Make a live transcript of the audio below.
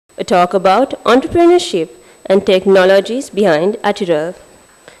a talk about entrepreneurship and technologies behind Atiral,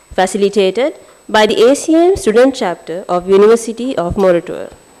 facilitated by the ACM student chapter of University of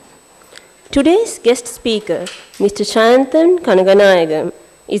Moratuwa. Today's guest speaker, Mr. Shayanthan Kanaganayagham,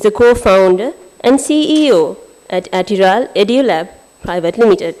 is the co-founder and CEO at Atiral EduLab Private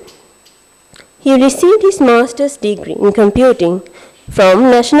Limited. He received his master's degree in computing from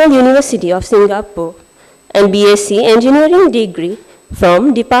National University of Singapore and BSc Engineering degree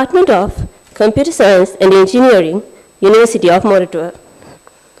from Department of Computer Science and Engineering, University of Moratuwa.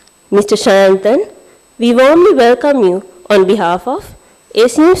 Mr. Shayanthan, we warmly welcome you on behalf of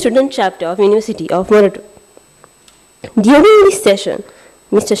ACM Student Chapter of University of Moratuwa. During this session,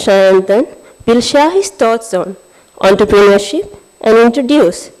 Mr. Shayanthan will share his thoughts on entrepreneurship and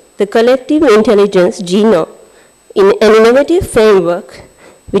introduce the Collective Intelligence Genome in an innovative framework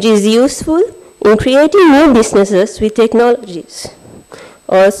which is useful in creating new businesses with technologies.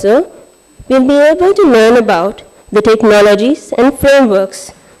 Also, we'll be able to learn about the technologies and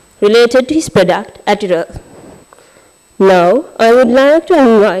frameworks related to his product, Atiral. Now, I would like to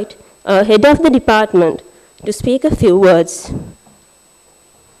invite our head of the department to speak a few words.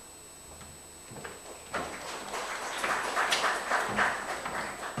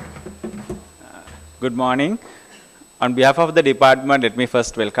 Good morning. On behalf of the department, let me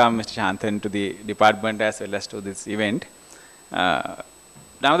first welcome Mr. Shayanthan to the department as well as to this event.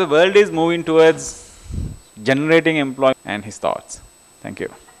 Now the world is moving towards generating employment and his thoughts. Thank you.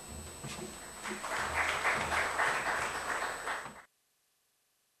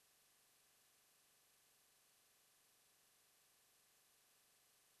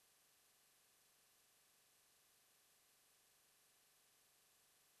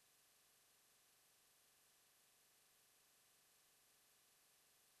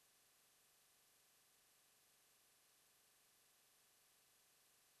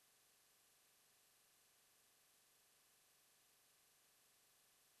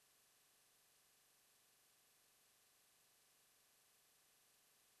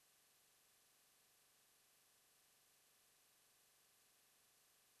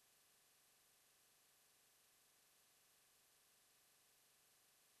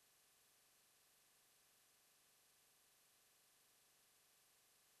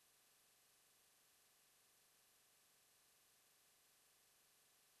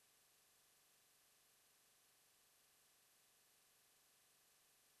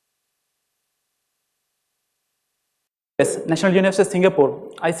 Yes, National University of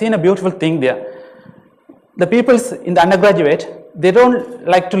Singapore, I seen a beautiful thing there. The people in the undergraduate, they don't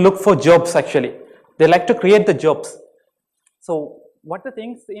like to look for jobs actually. They like to create the jobs. So what the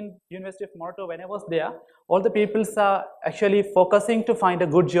things in University of Moratuwa, when I was there, all the people are actually focusing to find a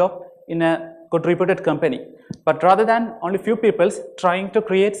good job in a good reputed company. But rather than only few people trying to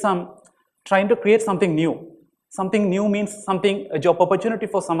create something new. Something new means a job opportunity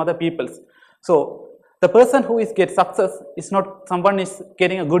for some other people. So the person who is get success is not someone is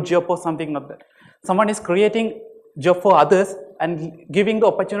getting a good job or something like that. Someone is creating job for others and giving the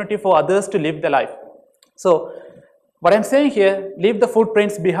opportunity for others to live their life. So what I'm saying here, leave the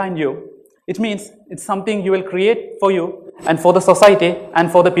footprints behind you. It means it's something you will create for you and for the society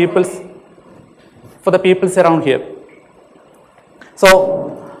and for the peoples around here.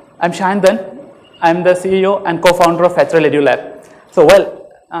 So I'm Shayanthan. I'm the CEO and co-founder of Atiral EduLab. So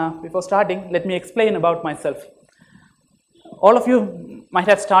before starting, let me explain about myself. All of you might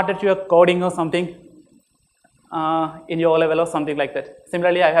have started your coding or something in your O-level or something like that.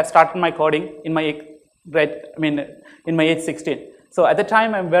 Similarly, I have started my coding in my age 16. So at the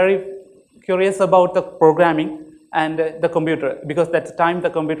time, I'm very curious about the programming and the computer, because at the time the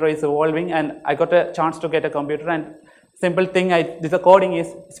computer is evolving, and I got a chance to get a computer, and simple thing the coding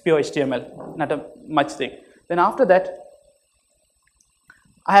is pure HTML, not a much thing. Then after that,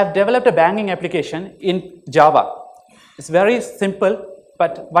 I have developed a banking application in Java. It's very simple,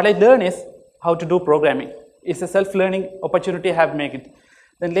 but what I learned is how to do programming. It's a self-learning opportunity I have made it.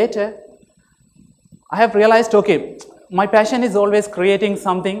 Then later, I have realized, okay, my passion is always creating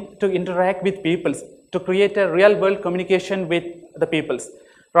something to interact with people, to create a real-world communication with the peoples.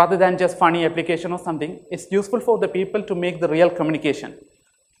 Rather than just funny application or something, it's useful for the people to make the real communication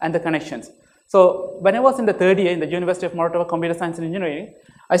and the connections. So when I was in the third year in the University of Moratuwa Computer Science and Engineering,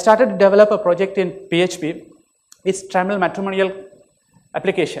 I started to develop a project in PHP. It's Tamil matrimonial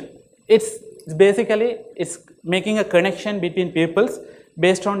application. It's basically making a connection between peoples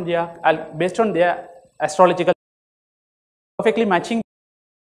based on their astrological, perfectly matching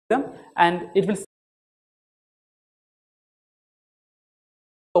them, and it will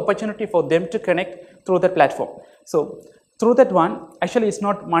opportunity for them to connect through the platform. So through that one, actually it's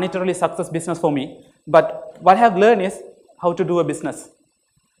not monetarily success business for me, but what I have learned is how to do a business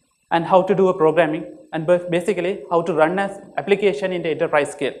and how to do a programming and basically how to run an application in the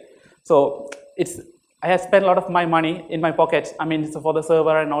enterprise scale. So I have spent a lot of my money in my pockets, I mean, for the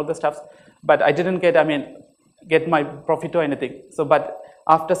server and all the stuff, but I didn't get my profit or anything. So, but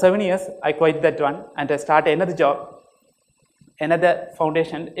after 7 years, I quit that one and I started another job, another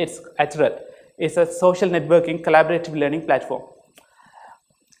foundation. It's Atiral. It's a social networking collaborative learning platform.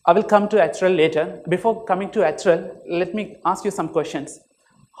 I will come to Atiral later. Before coming to Atiral, let me ask you some questions.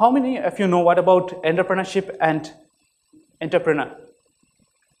 How many of you know what about entrepreneurship and entrepreneur?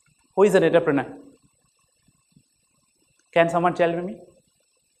 Who is an entrepreneur? Can someone tell me?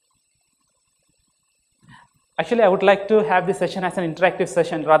 Actually, I would like to have this session as an interactive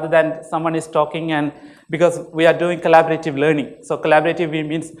session rather than someone is talking, and because we are doing collaborative learning. So collaborative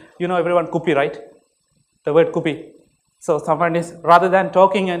means, you know everyone Kupi, right? The word Kupi. So someone is, rather than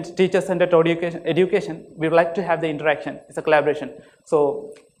talking and teacher-centered education, we would like to have the interaction. It's a collaboration.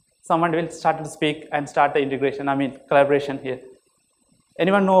 So someone will start to speak and start the integration, collaboration here.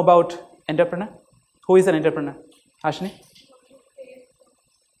 Anyone know about entrepreneur? Who is an entrepreneur? Ashni?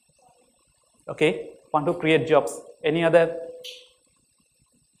 Okay. Want to create jobs. Any other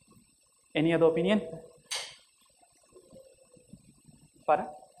opinion? Farah?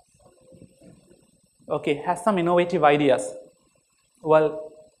 Okay, has some innovative ideas.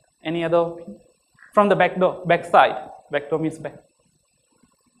 Well, any other opinion? From the back door, back side. Back door means back.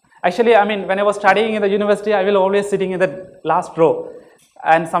 Actually, when I was studying in the university, I will always sitting in the last row.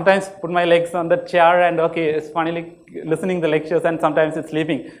 And sometimes put my legs on the chair and it's finally listening the lectures, and sometimes it's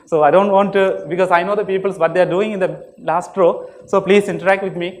sleeping. So I don't want to, because I know the people's what they are doing in the last row. So please interact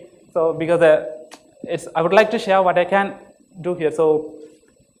with me. So because I would like to share what I can do here. So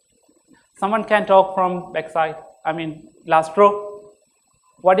someone can talk from backside. Last row.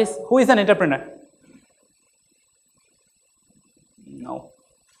 Who is an entrepreneur? No.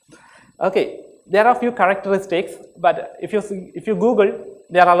 Okay. There are a few characteristics, but if you Google,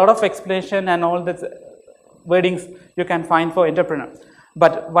 there are a lot of explanation and all the wordings you can find for entrepreneur.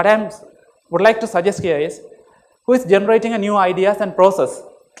 But what I would like to suggest here is, who is generating a new ideas and process?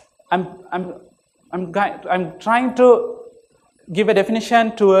 I'm trying to give a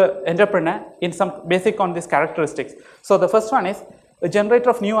definition to an entrepreneur in some basic on these characteristics. So the first one is a generator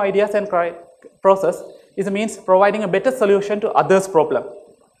of new ideas and process is a means providing a better solution to others' problem.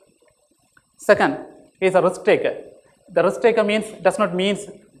 Second, he is a risk taker. The risk taker does not mean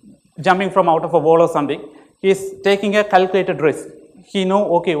jumping from out of a wall or something. He is taking a calculated risk. He knows,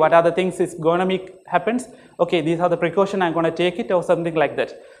 okay, what are the things is going to make happens. Okay, these are the precautions I'm going to take it or something like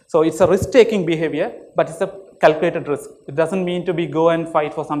that. So it's a risk-taking behavior, but it's a calculated risk. It doesn't mean to be go and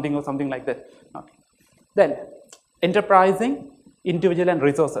fight for something or something like that. Okay. Then, enterprising, individual and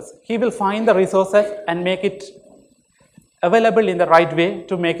resources. He will find the resources and make it available in the right way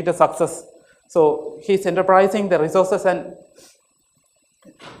to make it a success. So he's enterprising the resources and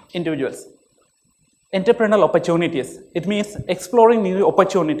individuals. Entrepreneurial opportunities. It means exploring new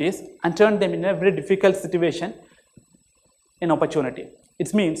opportunities and turn them in a very difficult situation in opportunity.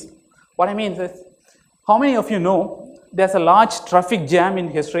 It means, what I mean is, how many of you know there's a large traffic jam in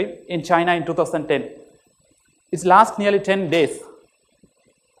history in China in 2010? It lasts nearly 10 days.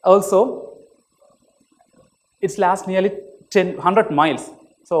 Also, it lasts nearly 100 miles.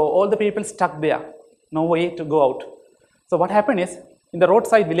 So all the people stuck there, no way to go out. So what happened is, in the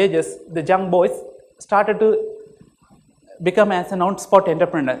roadside villages, the young boys started to become as an on-spot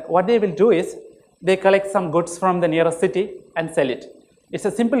entrepreneur. What they will do is, they collect some goods from the nearest city and sell it. It's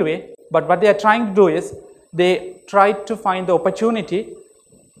a simple way, but what they are trying to do is, they try to find the opportunity,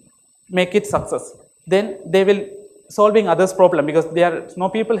 make it success. Then they will solving others' problem, because no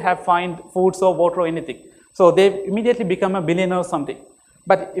people have find foods or water or anything. So they immediately become a billionaire or something.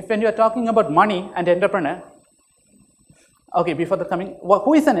 But when you are talking about money and entrepreneur, okay, before the coming, what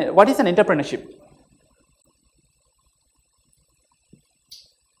is an entrepreneurship?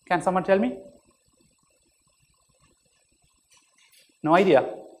 Can someone tell me? No idea.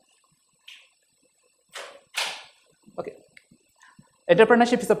 Okay.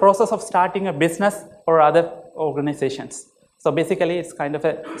 Entrepreneurship is the process of starting a business or other organizations. So basically, it's kind of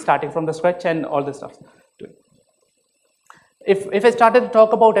a starting from the scratch and all this stuff. If I started to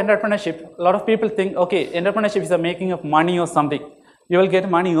talk about entrepreneurship, a lot of people think, okay, entrepreneurship is the making of money or something. You will get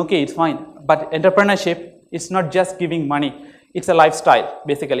money, okay, it's fine. But entrepreneurship is not just giving money. It's a lifestyle,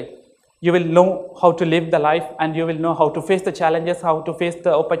 basically. You will know how to live the life, and you will know how to face the challenges, how to face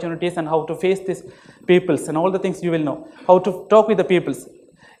the opportunities, and how to face these peoples and all the things you will know. How to talk with the peoples.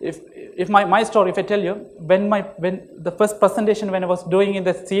 If if my story, if I tell you, when the first presentation when I was doing in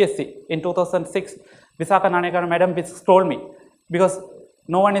the CSC in 2006, Visakha Nanekar madam told me, because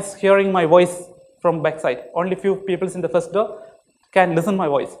no one is hearing my voice from backside. Only few people in the first door can listen my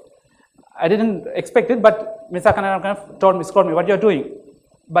voice. I didn't expect it, but Visakha Nanekar told me, what you are doing.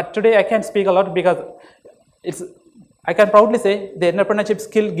 But today I can speak a lot because I can proudly say the entrepreneurship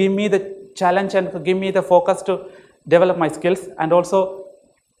skill give me the challenge and give me the focus to develop my skills, and also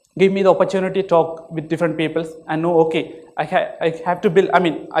give me the opportunity to talk with different people and know, okay, I have to build,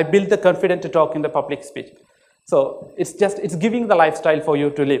 I build the confidence to talk in the public speech. So it's giving the lifestyle for you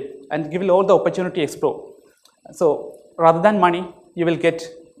to live and giving all the opportunity to explore. So rather than money, you will get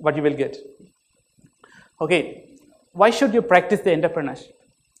what you will get. Okay, why should you practice the entrepreneurship?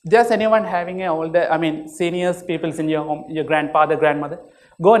 Does anyone having all the, seniors, people in your home, your grandfather, grandmother,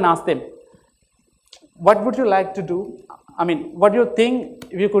 go and ask them, what would you like to do? What do you think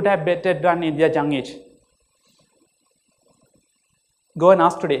you could have better done in their young age? Go and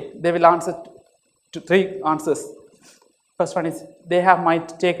ask today. They will answer to 3 answers. First one is they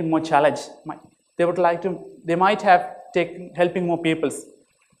might taken more challenge. They might have taken helping more peoples.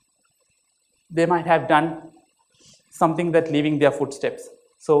 They might have done something that leaving their footsteps.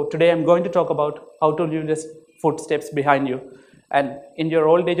 So today I'm going to talk about how to leave these footsteps behind you. And in your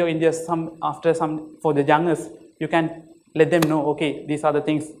old age or in your for the youngest, you can let them know, okay, these are the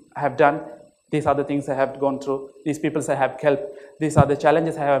things I have done, these are the things I have gone through, these people I have helped, these are the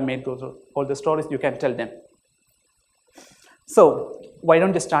challenges I have made go through, all the stories you can tell them. So why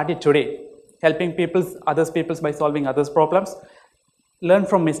don't you start it today? Helping others by solving others' problems. Learn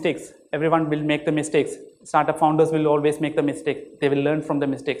from mistakes. Everyone will make the mistakes. Startup founders will always make the mistake. They will learn from the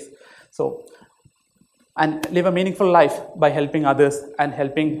mistakes. So, and live a meaningful life by helping others and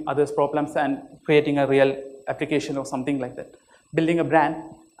helping others' problems and creating a real application or something like that. Building a brand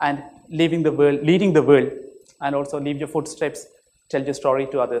and leading the world, and also leave your footsteps, tell your story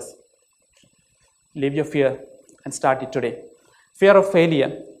to others. Leave your fear and start it today. Fear of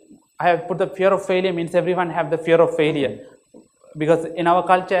failure. I have put the fear of failure means everyone have the fear of failure, because in our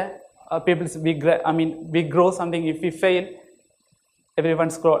culture, we grow something. If we fail, everyone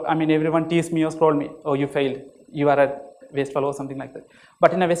tease me or scroll me. Oh, you failed. You are a waste fellow or something like that.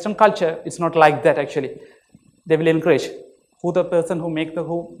 But in a Western culture, it's not like that actually. They will encourage the person who make the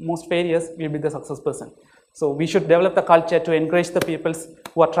most failures will be the success person. So we should develop the culture to encourage the people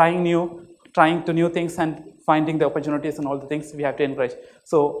who are trying new things and finding the opportunities and all the things we have to encourage.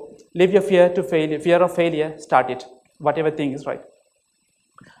 So leave your fear of failure, start it, whatever thing is right.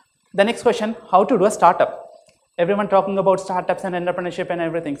 The next question, how to do a startup? Everyone talking about startups and entrepreneurship and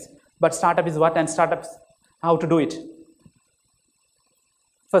everything, but startup is what and startups, how to do it?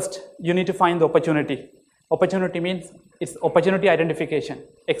 First, you need to find the opportunity. Opportunity means it's opportunity identification.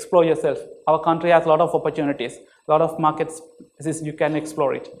 Explore yourself. Our country has a lot of opportunities, a lot of markets, you can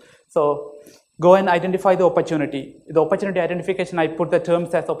explore it. So go and identify the opportunity. The opportunity identification, I put the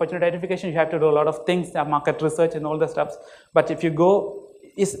terms as opportunity identification. You have to do a lot of things, market research and all the stuff. But if you go,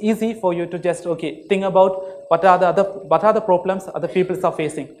 it's easy for you to just, okay, think about what are the problems other people are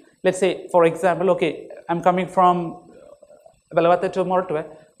facing. Let's say, for example, okay, I'm coming from Velavate to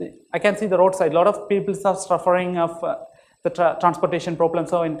Moratuwa. I can see the roadside. A lot of people are suffering of the transportation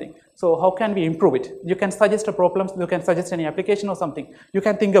problems or anything. So how can we improve it? You can suggest a problem. You can suggest any application or something. You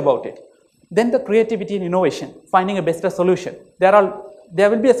can think about it. Then the creativity and innovation, finding a better solution. There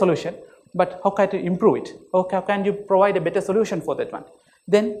will be a solution, but how can you improve it? How can you provide a better solution for that one?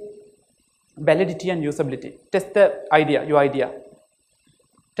 Then validity and usability. Test the idea, your idea.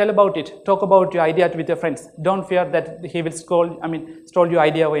 Tell about it. Talk about your idea with your friends. Don't fear that he will stole your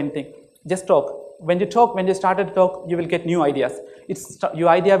idea or anything. Just talk. When you start to talk, you will get new ideas. Your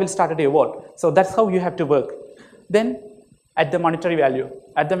idea will start to evolve. So that's how you have to work. Then at the monetary value.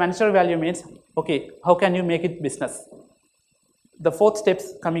 At the monetary value means, okay, how can you make it business? The 4th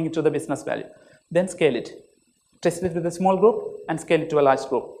steps coming into the business value. Then scale it. Test it with a small group and scale it to a large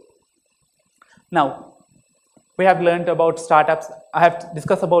group. Now, we have learned about startups. I have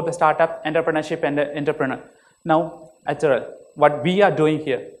discussed about the startup, entrepreneurship and entrepreneur. Now, Atiral, what we are doing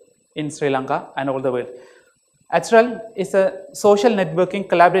here in Sri Lanka and all the world. Atiral is a social networking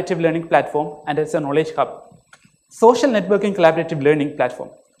collaborative learning platform, and it's a knowledge hub. Social networking collaborative learning platform.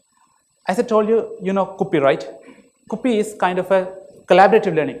 As I told you, you know Kuppy, right? Kuppy is kind of a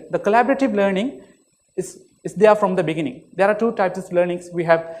collaborative learning. The collaborative learning is there from the beginning. There are 2 types of learnings. We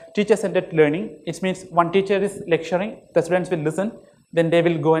have teacher-centered learning. It means one teacher is lecturing, the students will listen, then they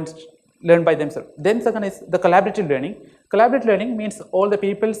will go and learn by themselves. Then second is the collaborative learning. Collaborative learning means all the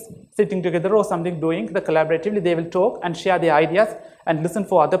people sitting together or something doing the collaboratively, they will talk and share their ideas and listen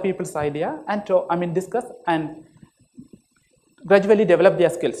for other people's idea and talk, discuss and gradually develop their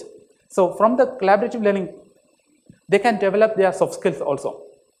skills. So from the collaborative learning, they can develop their soft skills also.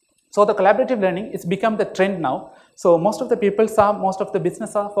 So the collaborative learning is become the trend now. So most of the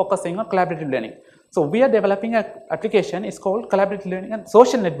business are focusing on collaborative learning. So we are developing an application, it's called Collaborative Learning and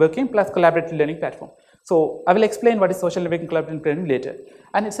Social Networking plus Collaborative Learning Platform. So I will explain what is social networking collaborative learning later.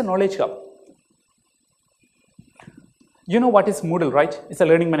 And it's a knowledge hub. You know what is Moodle, right? It's a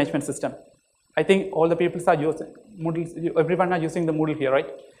learning management system. I think all the people are using Moodle, everyone are using the Moodle here, right?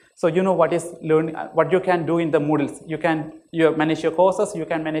 So you know what is learning, what you can do in the Moodles. You manage your courses, you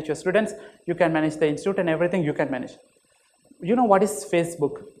can manage your students, you can manage the institute and everything you can manage. You know what is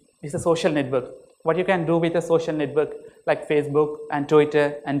Facebook? It's a social network. What you can do with a social network like Facebook and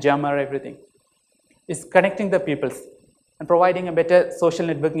Twitter and Jammer, everything. Is connecting the peoples and providing a better social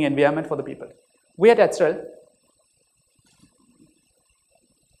networking environment for the people. We at Atiral,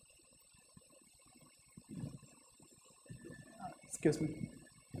 excuse me.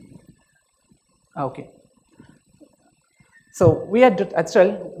 Okay. So we at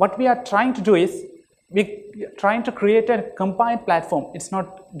Atiral, what we are trying to do is, we are trying to create a combined platform. It's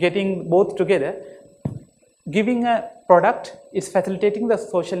not getting both together. Giving a product is facilitating the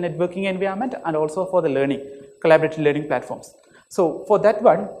social networking environment and also for the learning, collaborative learning platforms. So for that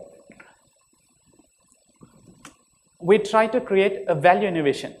one, we try to create a value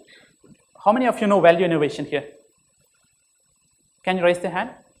innovation. How many of you know value innovation here? Can you raise the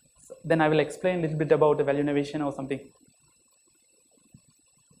hand? Then I will explain a little bit about the value innovation or something.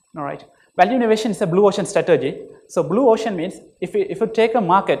 All right. Value innovation is a blue ocean strategy. So blue ocean means if you take a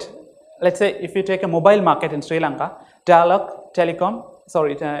market, let's say if you take a mobile market in Sri Lanka, Dialog, Telecom,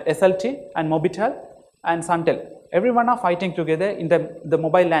 SLT and Mobitel and Suntel, everyone are fighting together in the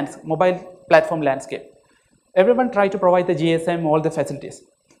mobile platform landscape. Everyone try to provide the GSM, all the facilities.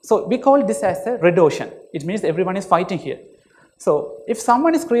 So we call this as a red ocean. It means everyone is fighting here. So if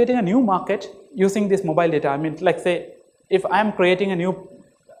someone is creating a new market using this mobile data, like say if I am creating a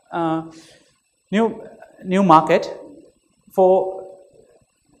new market for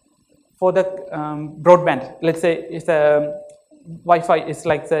the broadband, let's say it's a Wi-Fi, it's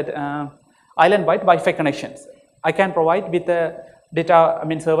like that island-wide Wi-Fi connections. I can provide with the data,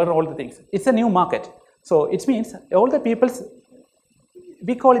 server, all the things. It's a new market. So it means all the people's,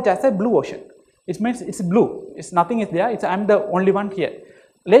 we call it as a blue ocean. It means it's blue. It's nothing is there. I'm the only one here.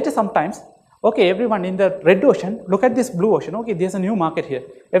 Later sometimes, okay, everyone in the red ocean, look at this blue ocean. Okay, there's a new market here.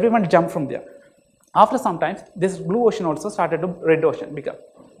 Everyone jump from there. After sometimes, this blue ocean also started to red ocean become,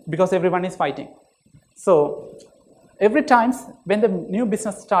 because everyone is fighting. So every time when the new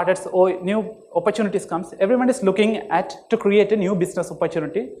business starts or new opportunities comes, everyone is looking at to create a new business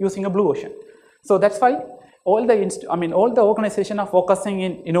opportunity using a blue ocean. So that's why all the organizations are focusing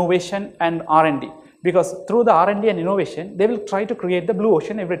in innovation and R&D, because through the R&D and innovation, they will try to create the blue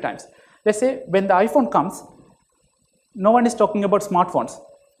ocean every time. Let's say when the iPhone comes, no one is talking about smartphones.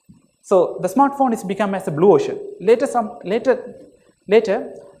 So the smartphone is become as a blue ocean. Later,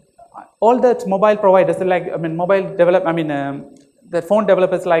 all the mobile providers like the phone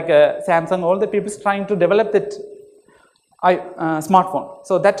developers like Samsung, all the people trying to develop that smartphone.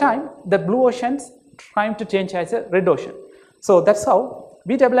 So that time the blue oceans trying to change as a red ocean. So that's how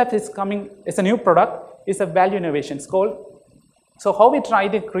we developed this coming as a new product. Is a value innovation called. So how we try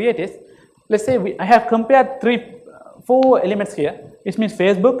to create is, let's say I have compared 4 elements here. It means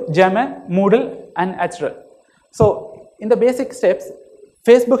Facebook, Jammer, Moodle and Atiral. So in the basic steps,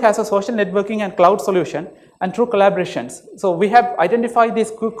 Facebook has a social networking and cloud solution and through collaborations. So we have identified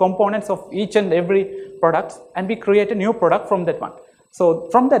these components of each and every product and we create a new product from that one. So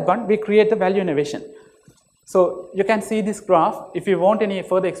from that one, we create the value innovation. So you can see this graph. If you want any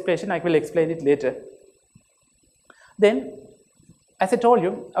further explanation, I will explain it later. Then, as I told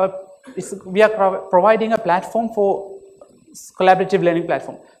you, we are providing a platform for collaborative learning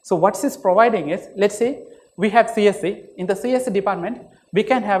platform. So what this providing is, let's say we have CSC. In the CSC department, we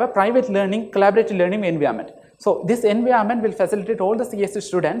can have a private learning, collaborative learning environment. So this environment will facilitate all the CSC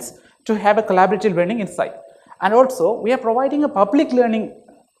students to have a collaborative learning inside. And also, we are providing a public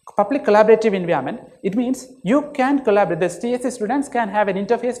collaborative environment. It means you can collaborate. The CSC students can have an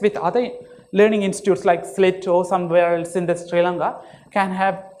interface with other learning institutes like SLIT or somewhere else in the Sri Lanka, can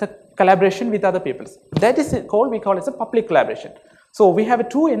have the collaboration with other people. That is we call it a public collaboration. So we have a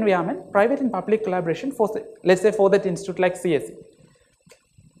 2 environment, private and public collaboration for, let's say, for that institute like CSC.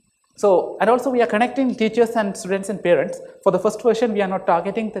 So, and also we are connecting teachers and students and parents. For the first version, we are not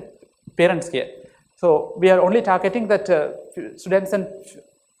targeting the parents here. So we are only targeting that students and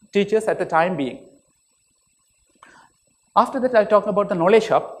teachers at the time being. After that, I'll talk about the knowledge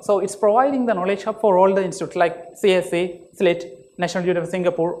hub. So it's providing the knowledge hub for all the institutes like CSA, SLIT, National University of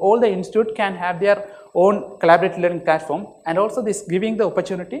Singapore. All the institutes can have their own collaborative learning platform, and also this giving the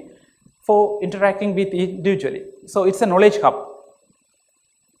opportunity for interacting with individually. So it's a knowledge hub.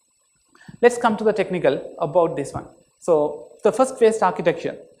 Let's come to the technical about this one. So the first phase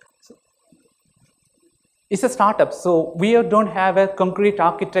architecture. It's a startup, so we don't have a concrete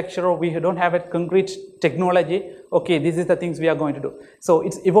architecture, or we don't have a concrete technology. Okay, this is the things we are going to do. So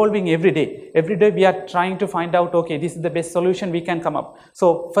it's evolving every day. Every day we are trying to find out, okay, this is the best solution we can come up.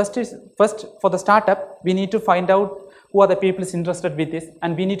 So first for the startup, we need to find out who are the people interested with this,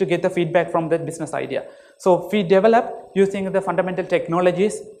 and we need to get the feedback from the business idea. So we develop using the fundamental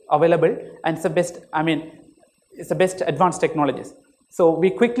technologies available, and it's the best, it's the best advanced technologies. So we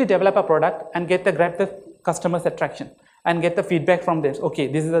quickly develop a product and grab the customer's attraction and get the feedback from them. Okay,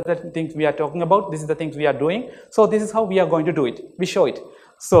 this is the things we are talking about, this is the things we are doing, so this is how we are going to do it. We show it.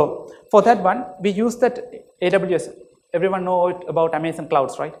 So for that one, we use that AWS. Everyone know about Amazon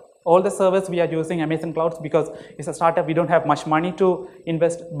Clouds, right? All the servers we are using Amazon Clouds because it's a startup, we don't have much money to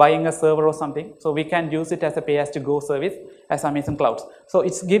invest buying a server or something. So we can use it as a pay-as-to-go service as Amazon Clouds. So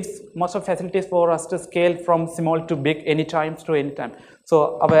it gives most of facilities for us to scale from small to big anytime to anytime.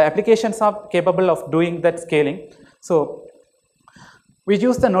 So our applications are capable of doing that scaling. So we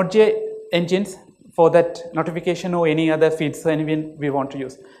use the Node.js engines for that notification or any other feeds anyone we want to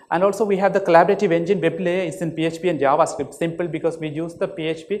use. And also we have the collaborative engine. Web layer is in PHP and JavaScript. Simple because we use the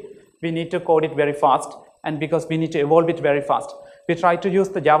PHP, we need to code it very fast, and because we need to evolve it very fast. We try to use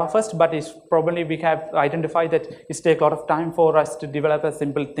the Java first, but it's probably we have identified that it takes a lot of time for us to develop a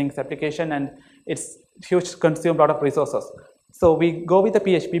simple things application, and it's huge, consume a lot of resources. So we go with the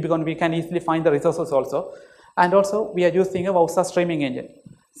PHP because we can easily find the resources also. And also we are using a Wowza streaming engine.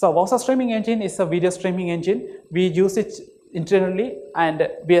 So Wowza streaming engine is a video streaming engine. We use it internally and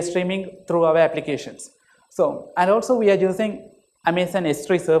we are streaming through our applications. So, and also we are using Amazon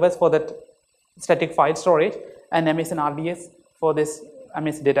S3 servers for that static file storage and Amazon RDS for this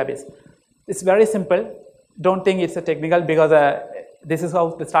Amazon database. It's very simple. Don't think it's a technical because this is how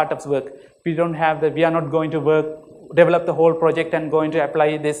the startups work. We don't have we are not going to develop the whole project and going to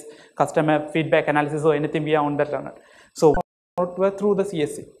apply this customer feedback analysis or anything. We are on that learner. So work through the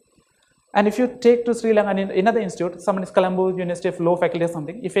CSC. And if you take to Sri Lanka in another institute, someone is Colombo University of Law faculty or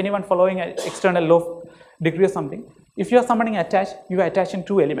something, if anyone following an external law degree or something, if you are somebody attached, you are attaching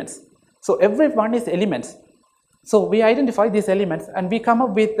two elements. So every one is elements. So we identify these elements and we come up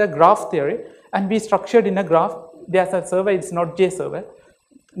with the graph theory and we structured in a graph. There's a server, it's not J server,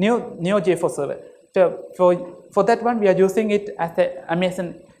 Neo.J4 server. So for that one, we are using it as the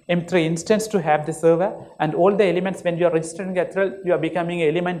Amazon M3 instance to have the server, and all the elements when you are registering Atiral, you are becoming an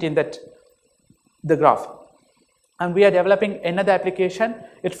element in that the graph. And we are developing another application.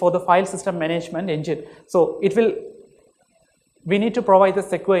 It's for the file system management engine. So we need to provide the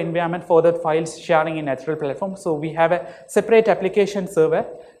secure environment for the files sharing in Atiral platform. So we have a separate application server.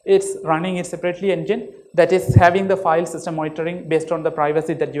 It's running it separately engine that is having the file system monitoring based on the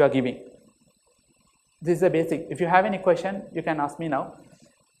privacy that you are giving. This is the basic. If you have any question, you can ask me now.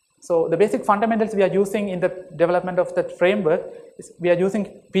 So the basic fundamentals we are using in the development of that framework is we are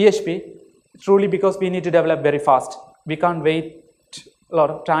using PHP truly because we need to develop very fast. We can't wait a lot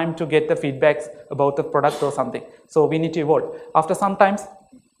of time to get the feedbacks about the product or something. So we need to evolve.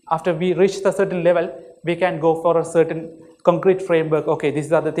 After we reach the certain level, we can go for a certain concrete framework. Okay,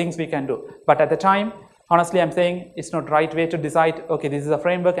 these are the things we can do. But at the time, honestly, I'm saying it's not right way to decide, okay, this is a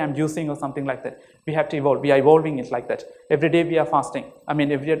framework I'm using or something like that. We have to evolve. We are evolving it like that. Every day we are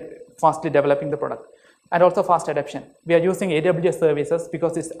every day fastly developing the product. And also fast adoption. We are using AWS services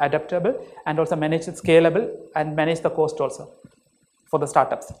because it's adaptable and also manage it scalable and manage the cost also for the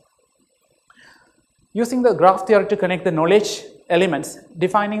startups. Using the graph theory to connect the knowledge elements,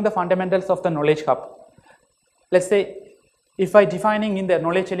 defining the fundamentals of the knowledge hub. Let's say if I defining in the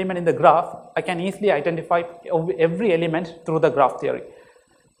knowledge element in the graph, I can easily identify every element through the graph theory.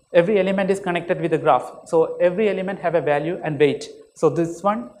 Every element is connected with the graph. So every element have a value and weight. So this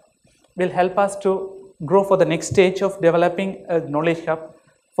one will help us to grow for the next stage of developing a knowledge hub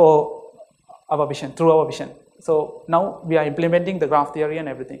for our vision, through our vision. So now we are implementing the graph theory and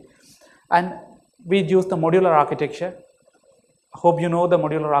everything. And we use the modular architecture. Hope you know the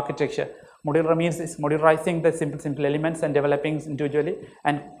modular architecture. Modular means it's modularizing the simple elements and developing individually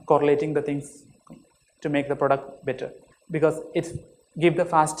and correlating the things to make the product better. Because it's give the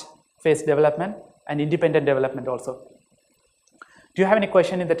fast phase development and independent development also. Do you have any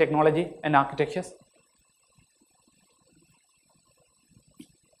question in the technology and architectures?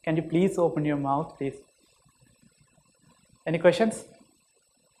 Can you please open your mouth, please? Any questions?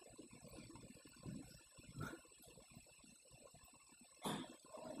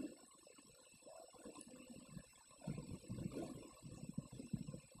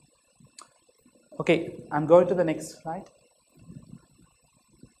 Okay, I'm going to the next slide.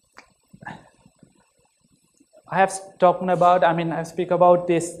 I have spoken about, I speak about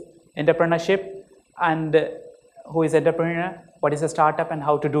this entrepreneurship and who is entrepreneur, what is a startup and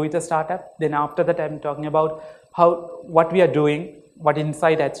how to do with a startup. Then after that, I'm talking about what we are doing, what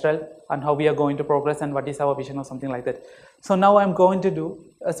inside Atiral and how we are going to progress and what is our vision or something like that. So now I'm going to do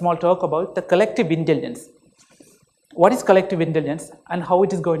a small talk about the collective intelligence. What is collective intelligence and how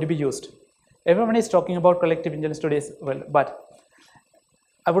it is going to be used? Everyone is talking about collective intelligence today as well, but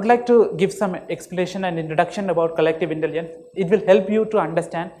I would like to give some explanation and introduction about collective intelligence. It will help you to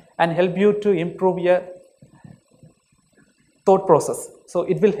understand and help you to improve your thought process. So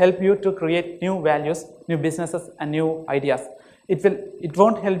it will help you to create new values, new businesses and new ideas. It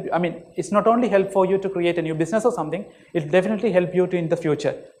won't help, it's not only help for you to create a new business or something, it will definitely help you to in the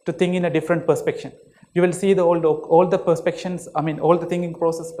future to think in a different perspective. You will see all the perspectives, all the thinking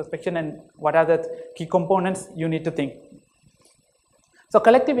process perspective and what are the key components you need to think. So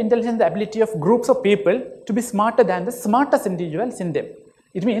collective intelligence is the ability of groups of people to be smarter than the smartest individuals in them.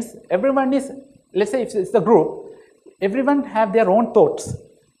 It means everyone is, let's say if it's a group, everyone have their own thoughts.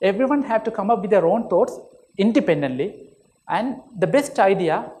 Everyone have to come up with their own thoughts independently, and the best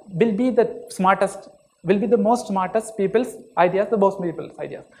idea will be the smartest, will be the most smartest people's ideas, the most people's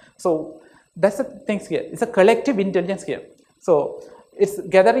ideas. So that's the things here. It's a collective intelligence here. So it's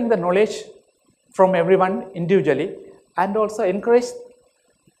gathering the knowledge from everyone individually and also encourage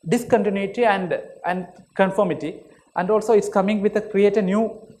discontinuity and conformity, and also it's coming with create a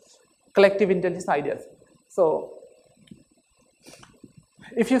new collective intelligence ideas. So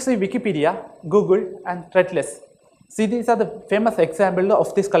if you see Wikipedia, Google and Threadless, see these are the famous examples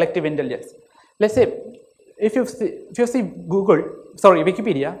of this collective intelligence. Let's say if you see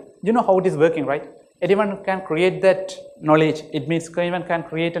Wikipedia, you know how it is working, right? Anyone can create that knowledge. It means anyone can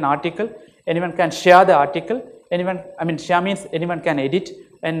create an article, anyone can share the article, share means anyone can edit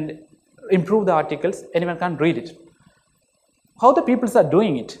and improve the articles, anyone can read it. How the people are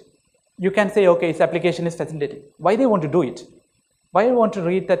doing it? You can say, okay, its application is facilitated. Why they want to do it? Why you want to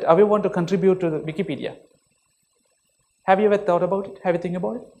read that? Or we want to contribute to the Wikipedia? Have you ever thought about it? Have you think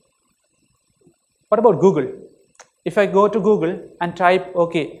about it? What about Google? If I go to Google and type,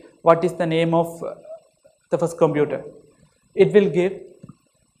 okay, what is the name of the first computer? It will give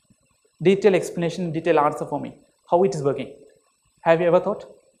detailed explanation, detailed answer for me, how it is working. Have you ever thought?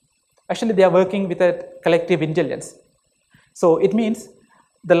 Actually, they are working with a collective intelligence. So it means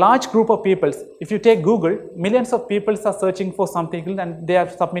the large group of people, if you take Google, millions of people are searching for something and they are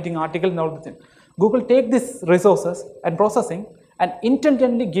submitting articles and all the things. Google take these resources and processing and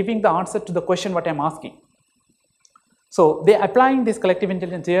intelligently giving the answer to the question what I'm asking. So they are applying this collective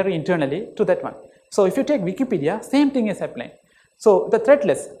intelligence theory internally to that one. So if you take Wikipedia, same thing is applying. So the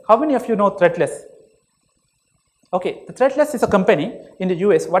Threadless, how many of you know Threadless? Okay, the Threadless is a company in the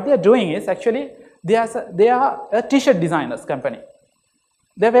US. What they are doing is actually they are a t-shirt designers company.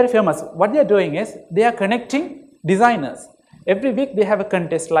 They are very famous. What they are doing is they are connecting designers. Every week they have a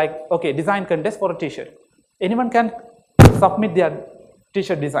contest like, okay, design contest for a t-shirt. Anyone can submit their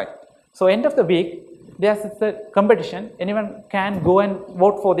t-shirt design. So end of the week, there's a competition. Anyone can go and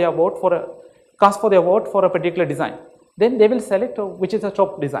cast for their vote for a particular design. Then they will select which is the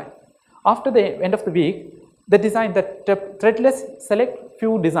top design. After the end of the week, the design, the Threadless select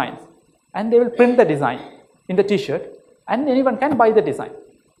few designs and they will print the design in the t-shirt and anyone can buy the design.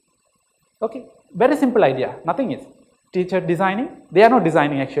 Okay, very simple idea, nothing is. T-shirt designing, they are not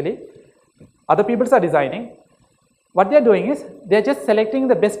designing actually. Other people are designing. What they are doing is, they are just selecting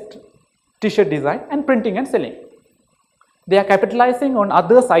the best t-shirt design and printing and selling. They are capitalizing on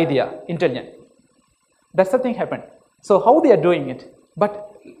others' idea, intelligent. That's the thing happened. So how they are doing it?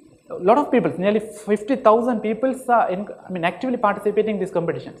 But a lot of people, nearly 50,000 people are actively participating in these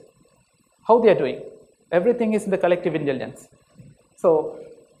competitions. How they are doing? Everything is in the collective intelligence. So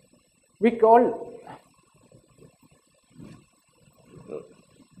we call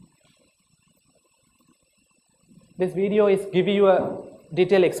this video is giving you a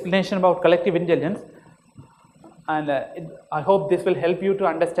detailed explanation about collective intelligence, and I hope this will help you to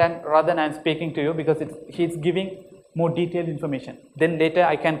understand rather than I'm speaking to you, because he's giving more detailed information. Then later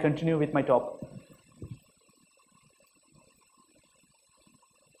I can continue with my talk.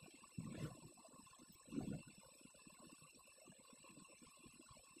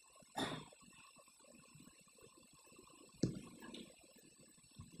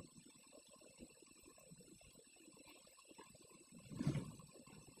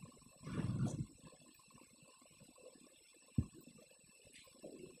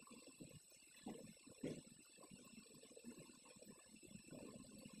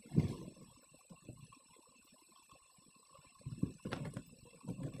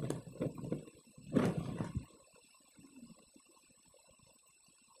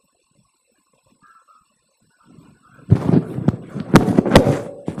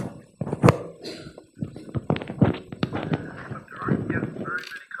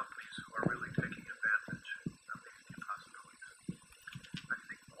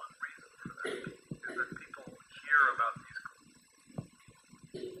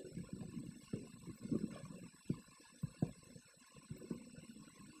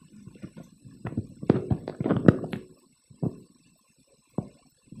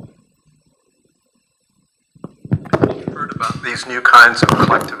 about these new kinds of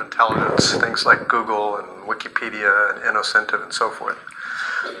collective intelligence, things like Google and Wikipedia and Innocentive and so forth.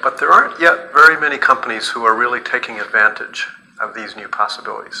 But there aren't yet very many companies who are really taking advantage of these new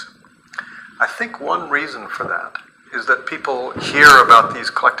possibilities. I think one reason for that is that people hear about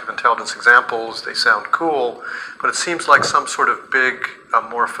these collective intelligence examples, they sound cool, but it seems like some sort of big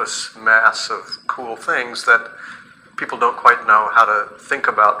amorphous mass of cool things that people don't quite know how to think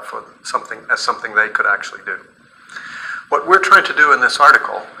about for something they could actually do. What we're trying to do in this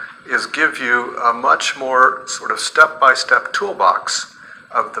article is give you a much more sort of step-by-step toolbox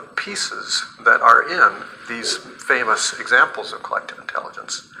of the pieces that are in these famous examples of collective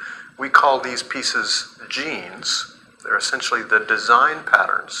intelligence. We call these pieces genes. They're essentially the design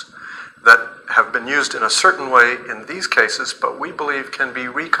patterns that have been used in a certain way in these cases, but we believe can be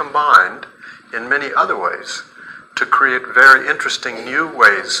recombined in many other ways to create very interesting new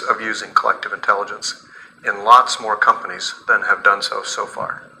ways of using collective intelligence in lots more companies than have done so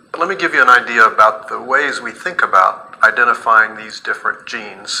far. But let me give you an idea about the ways we think about identifying these different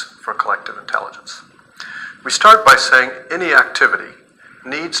genes for collective intelligence. We start by saying any activity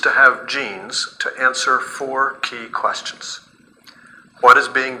needs to have genes to answer 4 key questions. What is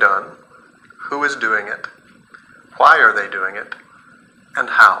being done? Who is doing it? Why are they doing it? And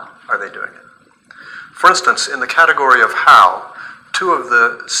how are they doing it? For instance, in the category of how, 2 of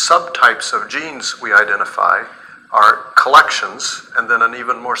the subtypes of genes we identify are collections and then an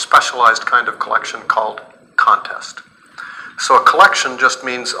even more specialized kind of collection called contest. So a collection just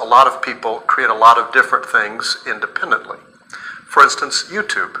means a lot of people create a lot of different things independently. For instance,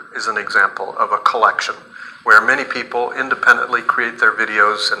 YouTube is an example of a collection where many people independently create their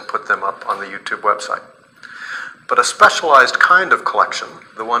videos and put them up on the YouTube website. But a specialized kind of collection,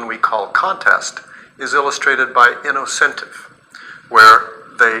 the one we call contest, is illustrated by Innocentive, where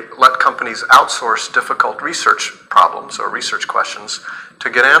they let companies outsource difficult research problems or research questions to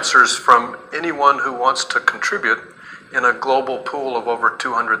get answers from anyone who wants to contribute in a global pool of over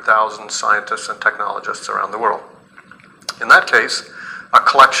 200,000 scientists and technologists around the world. In that case, a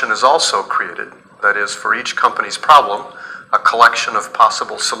collection is also created. That is, for each company's problem, a collection of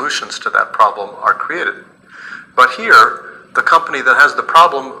possible solutions to that problem are created. But here, the company that has the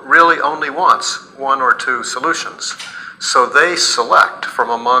problem really only wants 1 or 2 solutions. So they select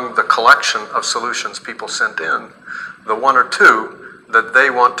from among the collection of solutions people sent in, the 1 or 2 that they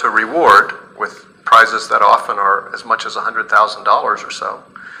want to reward with prizes that often are as much as $100,000 or so,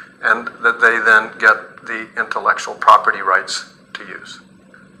 and that they then get the intellectual property rights to use.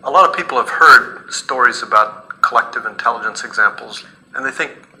 A lot of people have heard stories about collective intelligence examples, and they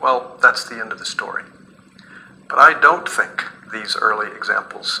think, well, that's the end of the story. But I don't think these early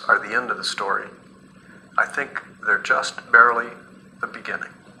examples are the end of the story. I think they're just barely the beginning.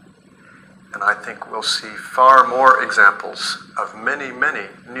 And I think we'll see far more examples of many, many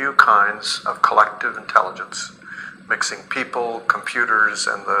new kinds of collective intelligence, mixing people, computers,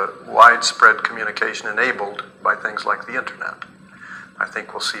 and the widespread communication enabled by things like the internet. I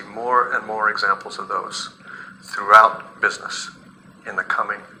think we'll see more and more examples of those throughout business in the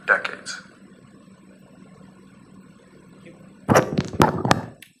coming decades.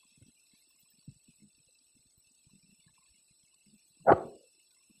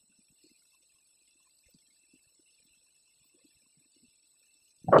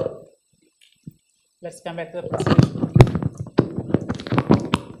 Let's come back to the presentation.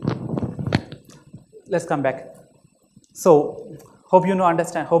 Let's come back. So, hope you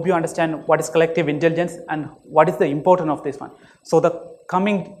understand what is collective intelligence and what is the importance of this one. So, the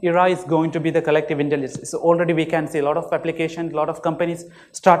coming era is going to be the collective intelligence. So, already we can see a lot of applications, a lot of companies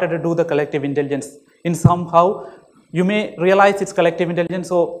started to do the collective intelligence. In somehow, you may realize it's collective intelligence.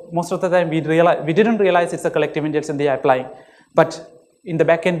 So, most of the time we didn't realize it's a collective intelligence and they are applying. But in the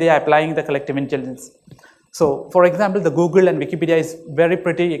back end, they are applying the collective intelligence. So, for example, the Google and Wikipedia is very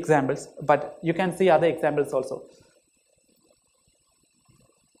pretty examples, but you can see other examples also.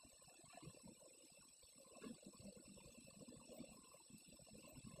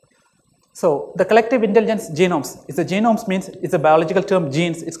 So, the collective intelligence genomes, genomes means it's a biological term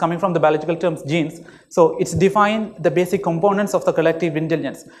genes, it's coming from the biological terms genes. So, it's defined the basic components of the collective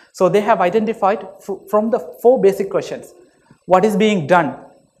intelligence. So, they have identified from the 4 basic questions. What is being done,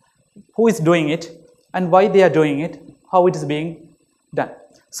 who is doing it, and why they are doing it, how it is being done.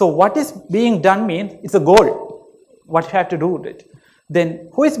 So, what is being done means it's a goal, what you have to do with it. Then,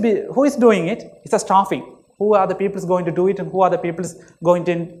 who is doing it, it's a staffing. Who are the people going to do it and who are the people going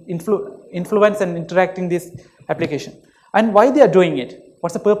to influence and interact in this application. And why they are doing it,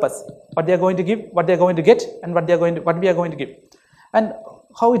 what's the purpose, what they are going to give, what they are going to get, and what we are going to give. And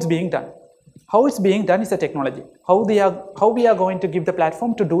how it's being done. how it's being done is a technology. How we are going to give the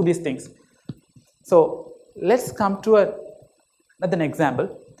platform to do these things. So let's come to an example.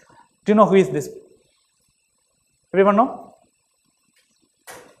 Do you know who is this? Everyone know?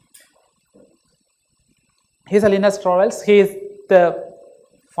 He's a Linus Torvalds. He is the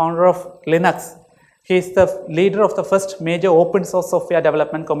founder of Linux. He is the leader of the first major open source software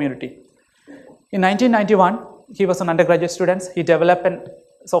development community. In 1991, he was an undergraduate student. He developed a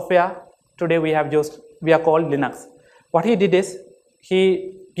software. Today we are called Linux. What he did is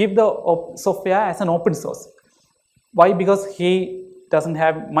he gave the software as an open source. Why? Because he doesn't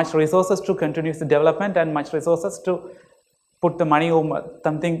have much resources to continue the development and much resources to put the money or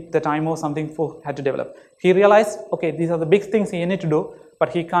something, the time or something for had to develop. He realized, okay, these are the big things he need to do,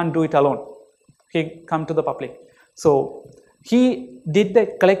 but he can't do it alone. He come to the public. So he did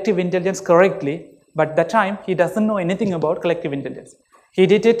the collective intelligence correctly, but that time he doesn't know anything about collective intelligence. He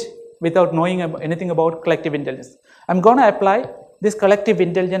did it without knowing anything about collective intelligence. I'm going to apply this collective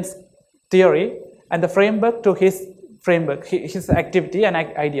intelligence theory and the framework to his framework, his activity and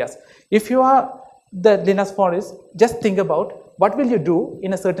ideas. If you are the Linus Torvalds, just think about what will you do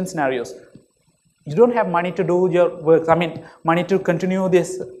in a certain scenarios. You don't have money to do your work, money to continue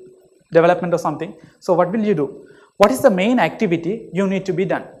this development or something. So what will you do? What is the main activity you need to be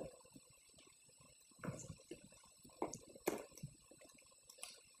done?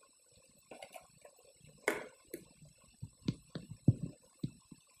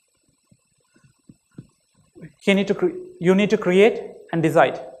 You need to create and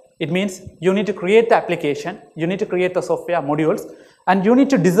decide. It means you need to create the application, you need to create the software modules, and you need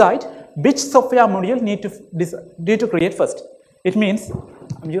to decide which software module need to create first. It means,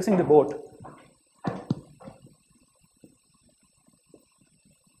 I'm using the board.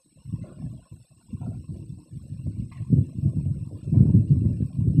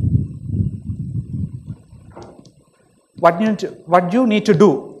 What you need to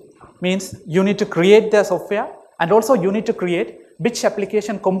do means you need to create the software, and also you need to create which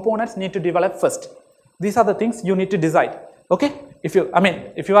application components need to develop first. These are the things you need to decide. Okay, if you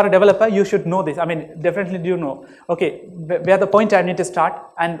are a developer, you should know this. Definitely you know. Okay, where the point I need to start,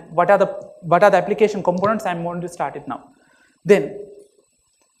 and what are the application components I'm going to start it now. Then,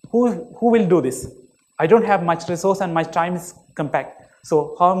 who will do this? I don't have much resource and my time is compact.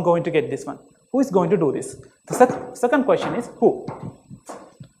 So how I'm going to get this one? Who is going to do this? The second question is who.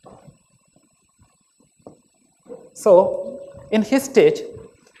 So in his stage,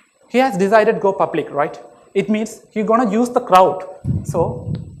 he has decided go public, right? It means he's going to use the crowd.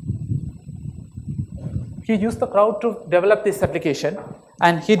 So he used the crowd to develop this application,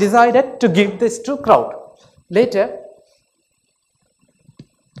 and he decided to give this to crowd. Later,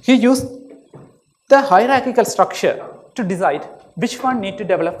 he used the hierarchical structure to decide which one need to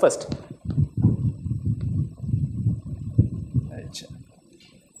develop first.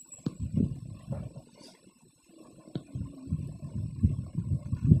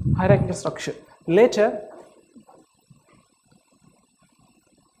 Hierarchical structure. Later,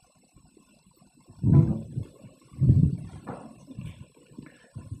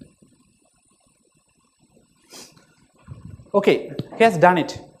 okay, he has done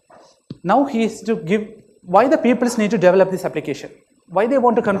it. Now he is to give why the people need to develop this application, why they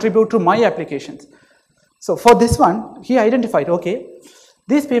want to contribute to my applications. So for this one, he identified, okay,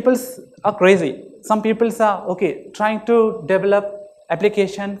 these people are crazy. Some people are, okay, trying to develop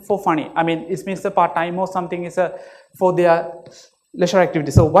application for funny. It means a part-time or something is for their leisure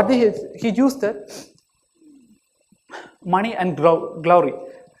activity. So what he used the money and glory.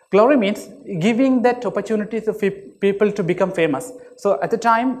 Glory means giving that opportunity to people to become famous. So at the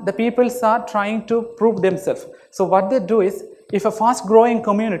time, the people are trying to prove themselves. So what they do is, if a fast-growing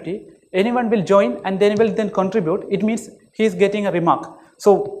community, anyone will join and they will then contribute. It means he is getting a remark.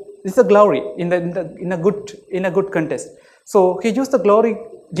 So this is a glory in a good contest. So he used the glory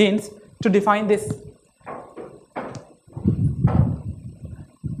genes to define this.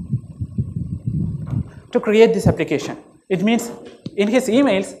 To create this application. It means in his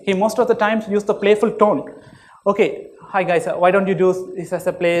emails, he most of the times used the playful tone. Okay, hi guys, why don't you do this as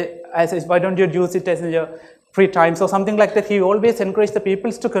a play, why don't you use it as in your free time? So something like that. He always encouraged the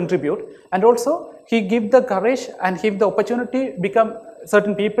people to contribute, and also he give the courage and give the opportunity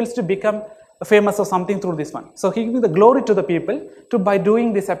certain people to become famous or something through this one. So he gives the glory to the people by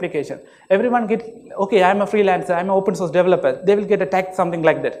doing this application. Everyone get, okay, I'm a freelancer, I'm an open source developer. They will get attacked, something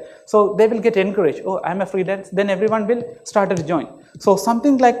like that. So they will get encouraged. Oh, I'm a freelancer. Then everyone will start to join. So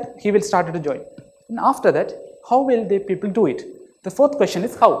something like he will start to join. And after that, how will the people do it? The fourth question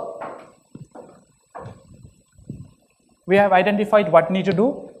is how. We have identified what need to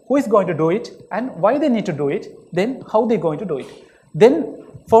do, who is going to do it and why they need to do it, then how they're going to do it. Then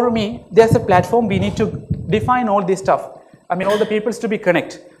for me, there's a platform, we need to define all this stuff. I mean, all the peoples to be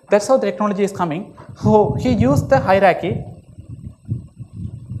connect. That's how the technology is coming. So he used the hierarchy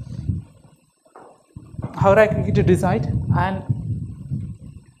to decide, and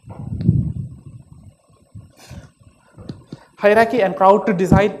hierarchy and crowd to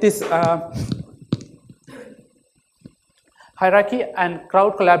decide this hierarchy and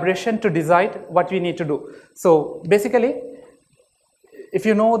crowd collaboration to decide what we need to do. So basically, if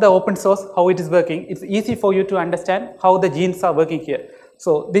you know the open source, how it is working, it's easy for you to understand how the genes are working here.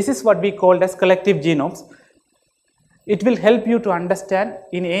 So this is what we called as collective genomes. It will help you to understand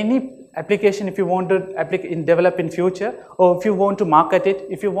in any application, if you want to develop in future, or if you want to market it,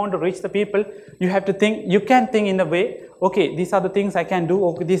 if you want to reach the people, you have to think, you can think in a way, okay, these are the things I can do,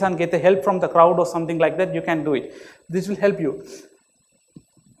 or these and get the help from the crowd or something like that, you can do it. This will help you.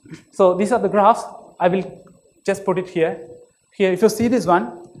 So these are the graphs. I will just put it here. Here, if you see this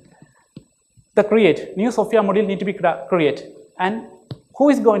one, the create, new Sophia module need to be create. And who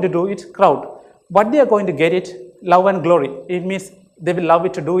is going to do it? Crowd. What they are going to get it? Love and glory. It means they will love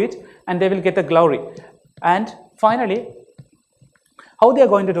it to do it and they will get the glory. And finally, how they are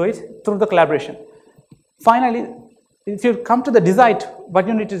going to do it? Through the collaboration. Finally, if you come to the decide, what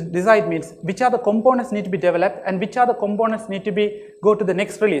you need to decide means which are the components need to be developed and which are the components need to be go to the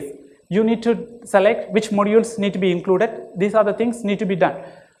next release. You need to select which modules need to be included. These are the things need to be done.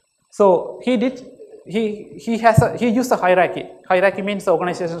 So he used a hierarchy. Hierarchy means the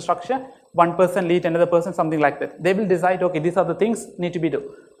organization structure. One person lead another person, something like that. They will decide, okay, these are the things need to be done.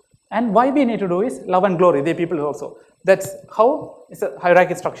 And why we need to do is love and glory. They people also. That's how it's a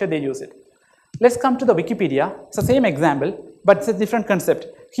hierarchy structure. They use it. Let's come to the Wikipedia. It's the same example, but it's a different concept.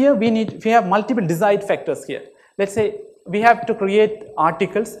 Here we have multiple decide factors here. Let's say we have to create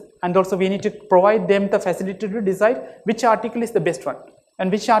articles, and also we need to provide them the facility to decide which article is the best one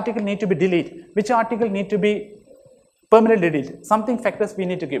and which article need to be deleted, which article need to be permanently deleted. Something factors we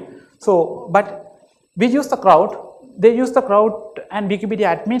need to give. So, but we use the crowd, they use the crowd and Wikipedia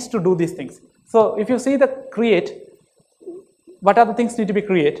admins to do these things. So if you see the create, what are the things need to be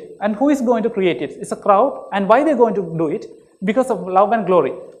created and who is going to create it? It's a crowd, and why they're going to do it? Because of love and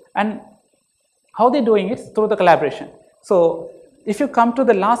glory. And how they're doing it? Through the collaboration. So if you come to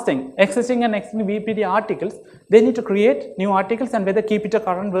the last thing, existing and existing Wikipedia articles, they need to create new articles and whether keep it a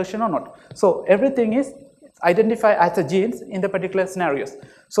current version or not. So everything is identified as a genes in the particular scenarios.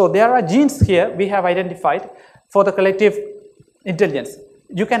 So there are genes here we have identified for the collective intelligence.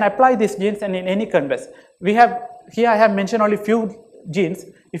 You can apply these genes in any context. We have here I have mentioned only few genes.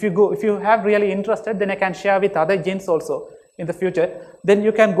 If you have really interested, then I can share with other genes also in the future. Then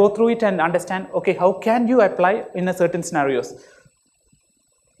you can go through it and understand, okay, how can you apply in a certain scenarios.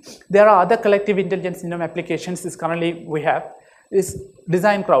 There are other collective intelligence genome applications is currently we have is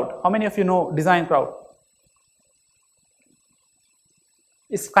design crowd. How many of you know design crowd?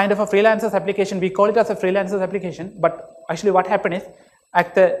 It's kind of a freelancers application. We call it as a freelancers application, but actually what happened is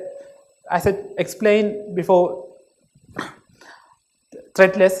as I explained before,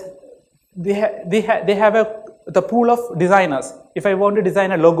 Threadless, they have the pool of designers. If I want to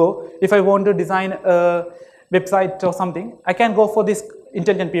design a logo, if I want to design a website or something, I can go for these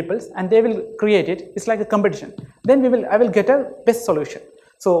intelligent peoples and they will create it. It's like a competition. Then I will get a best solution.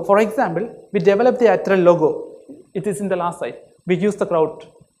 So for example, we developed the Atiral logo. It is in the last slide. We use the crowd.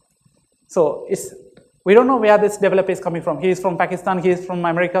 So we don't know where this developer is coming from. He is from Pakistan, he is from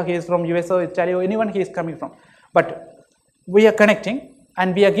America, he is from US or Italy or anyone he is coming from. But we are connecting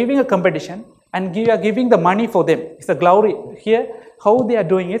and we are giving a competition and we are giving the money for them. It's a glory here. How they are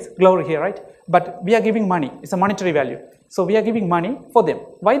doing is glory here, right? But we are giving money. It's a monetary value. So we are giving money for them.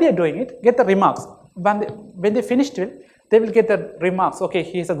 Why they are doing it? Get the remarks. When they finished it, they will get the remarks. Okay,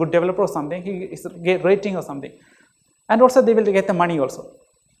 he is a good developer or something. He is a rating or something. And also they will get the money also.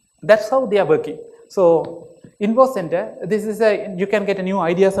 That's how they are working. So Invo Center, this is you can get a new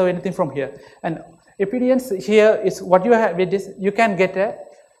ideas or anything from here. And Obedience here is what you have with this, you can get a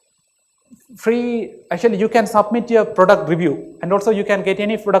free, actually you can submit your product review and also you can get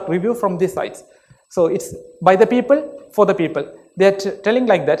any product review from these sites. So it's by the people, for the people. They are telling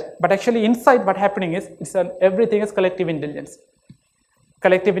like that, but actually inside what happening is, everything is collective intelligence.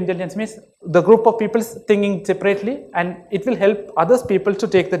 Collective intelligence means the group of people thinking separately and it will help others people to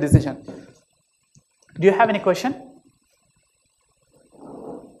take the decision. Do you have any question?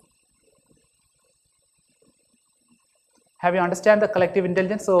 Have you understand the collective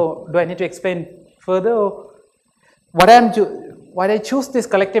intelligence? So do I need to explain further? Or why I choose this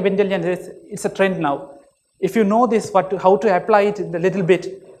collective intelligence is it's a trend now. If you know this, how to apply it a little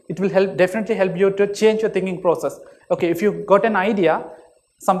bit, it will definitely help you to change your thinking process. Okay, if you got an idea,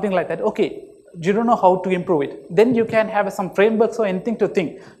 something like that, okay, you don't know how to improve it, then you can have some frameworks or anything to think.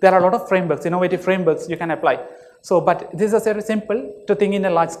 There are a lot of frameworks, innovative frameworks you can apply. So, but this is very simple to think in a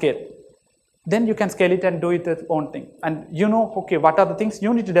large scale. Then you can scale it and do it its own thing. And you know, okay, what are the things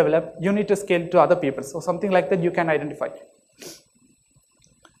you need to develop, you need to scale to other people. So something like that you can identify.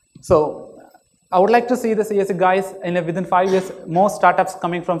 So I would like to see the CSE guys within 5 years, more startups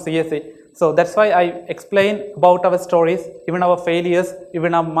coming from CSE. So that's why I explain about our stories, even our failures,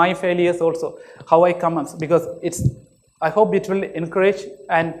 even my failures also, how I come up, because I hope it will encourage,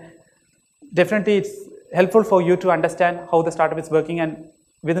 and definitely it's helpful for you to understand how the startup is working. And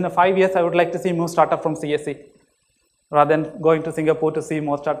within 5 years, I would like to see more startups from CSE rather than going to Singapore to see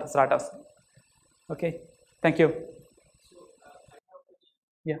more startups. Okay, thank you.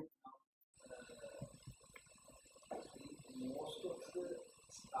 Yeah. Most of the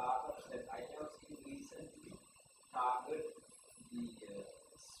startups that I have seen recently target the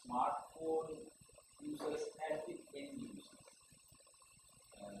smartphone users as the end users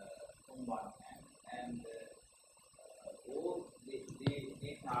on one hand, and or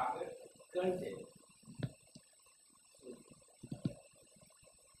they target content.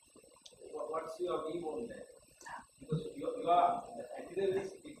 So, what's your view on that? Because you are Atiral is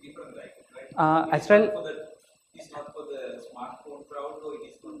different, right? Atiral. It's not for the smartphone crowd, or it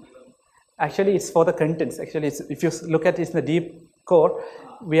is not even. Actually, it's for the contents. Actually, if you look at it in the deep core,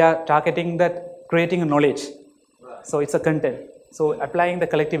 we are targeting that creating a knowledge. Right. So it's a content. So applying the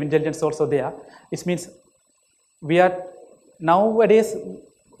collective intelligence also there. It means we are nowadays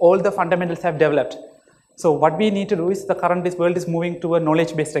all the fundamentals have developed. So what we need to do is this world is moving to a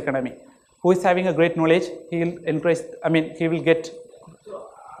knowledge-based economy. Who is having a great knowledge, he will encourage. I mean, he will get. So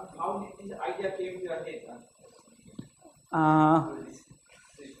how did this idea came to your head?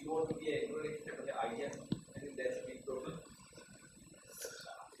 So if you want to be a the idea, I think that's a big problem.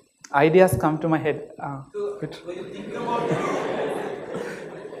 Ideas come to my head. So when you think about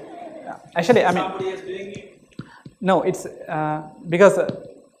actually, I mean, somebody is doing it. No, it's because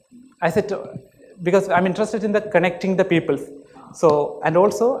I said because I'm interested in the connecting the people. So, and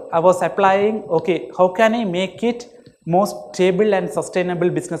also I was applying, okay, how can I make it more stable and sustainable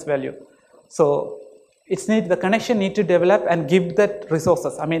business value? So the connection need to develop and give that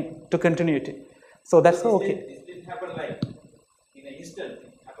resources, I mean, to continuity. So that's okay. This didn't happen like in an instant,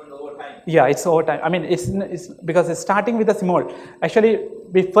 it happened over time. Yeah, it's over time. I mean, it's because it's starting with a small. Actually,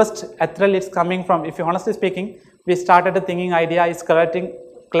 we first Atiral is coming from, if you honestly speaking, we started a thinking idea is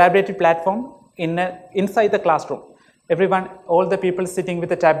collaborative platform inside the classroom. Everyone, all the people sitting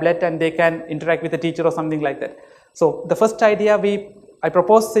with a tablet and they can interact with the teacher or something like that. So the first idea I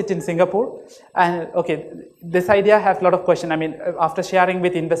proposed it in Singapore, and okay, this idea has a lot of questions. I mean, after sharing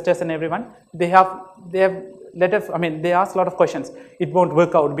with investors and everyone, they have let us, I mean, they ask a lot of questions. It won't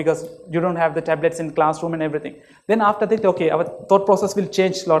work out because you don't have the tablets in classroom and everything. Then after that, okay, our thought process will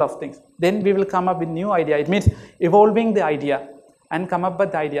change a lot of things. Then we will come up with new idea. It means evolving the idea and come up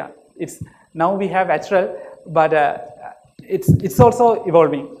with the idea. Now we have Atiral, but it's also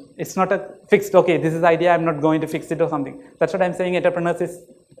evolving. It's not a fixed, okay, this is the idea, I'm not going to fix it or something. That's what I'm saying. Entrepreneurs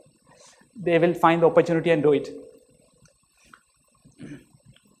they will find the opportunity and do it.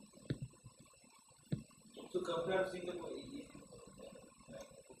 So compared to Singapore,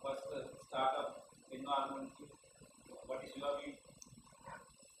 what's the startup environment? What is your view?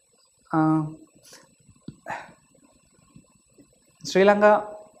 Sri Lanka,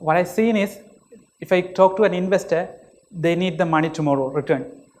 what I've seen is, if I talk to an investor, they need the money tomorrow, return.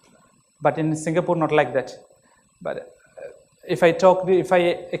 But in Singapore, not like that. But if I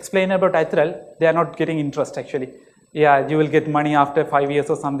explain about Atiral, they are not getting interest actually. Yeah, you will get money after 5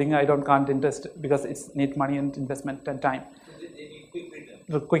 years or something. I can't interest because it's need money and investment and time. So they need quick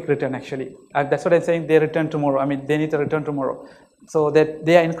return. Quick return actually. That's what I'm saying. They return tomorrow. I mean, they need a return tomorrow. So that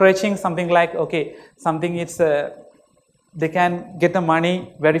they are encouraging something like, okay, something they can get the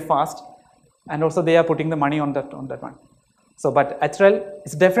money very fast, and also they are putting the money on that one. So, but Atiral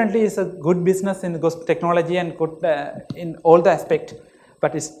is definitely a good business in technology and good in all the aspect,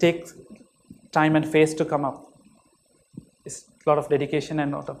 but it takes time and phase to come up. It's a lot of dedication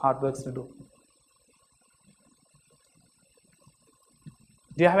and a lot of hard work to do.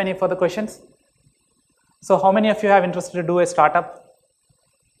 Do you have any further questions? So, how many of you have interested to do a startup?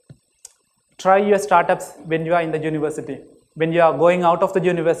 Try your startups when you are in the university. When you are going out of the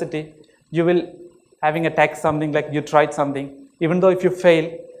university, you will having a tech something like you tried something. Even though if you fail,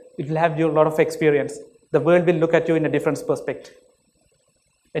 it will have you a lot of experience. The world will look at you in a different perspective.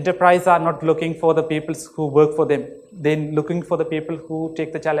 Enterprise are not looking for the people who work for them. They're looking for the people who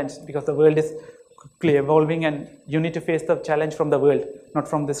take the challenge, because the world is quickly evolving and you need to face the challenge from the world, not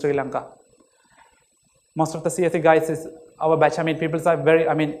from the Sri Lanka. Most of the CSE guys is our batch. I mean, people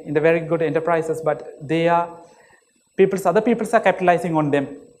are in the very good enterprises, but they are other people are capitalizing on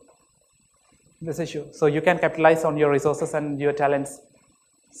them. This issue. So you can capitalize on your resources and your talents.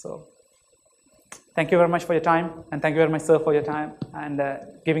 So thank you very much for your time, and thank you very much, sir, for your time and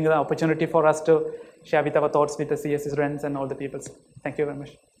giving the opportunity for us to share with our thoughts with the CSE students and all the people. Thank you very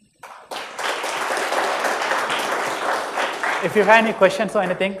much. If you have any questions or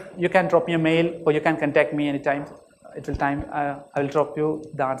anything, you can drop me a mail or you can contact me anytime. I will drop you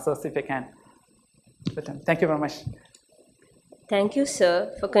the answers if I can. Thank you very much. Thank you,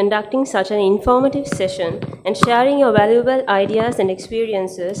 sir, for conducting such an informative session and sharing your valuable ideas and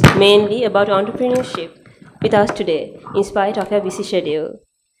experiences, mainly about entrepreneurship, with us today, in spite of your busy schedule.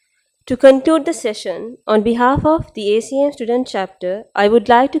 To conclude the session, on behalf of the ACM Student Chapter, I would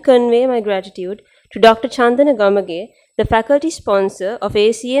like to convey my gratitude to Dr. Kanaganayagham, the faculty sponsor of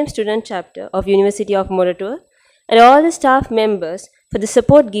ACM Student Chapter of University of Moratuwa, and all the staff members for the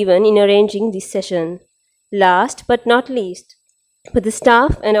support given in arranging this session. Last but not least, for the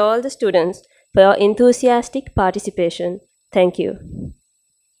staff and all the students for your enthusiastic participation. Thank you.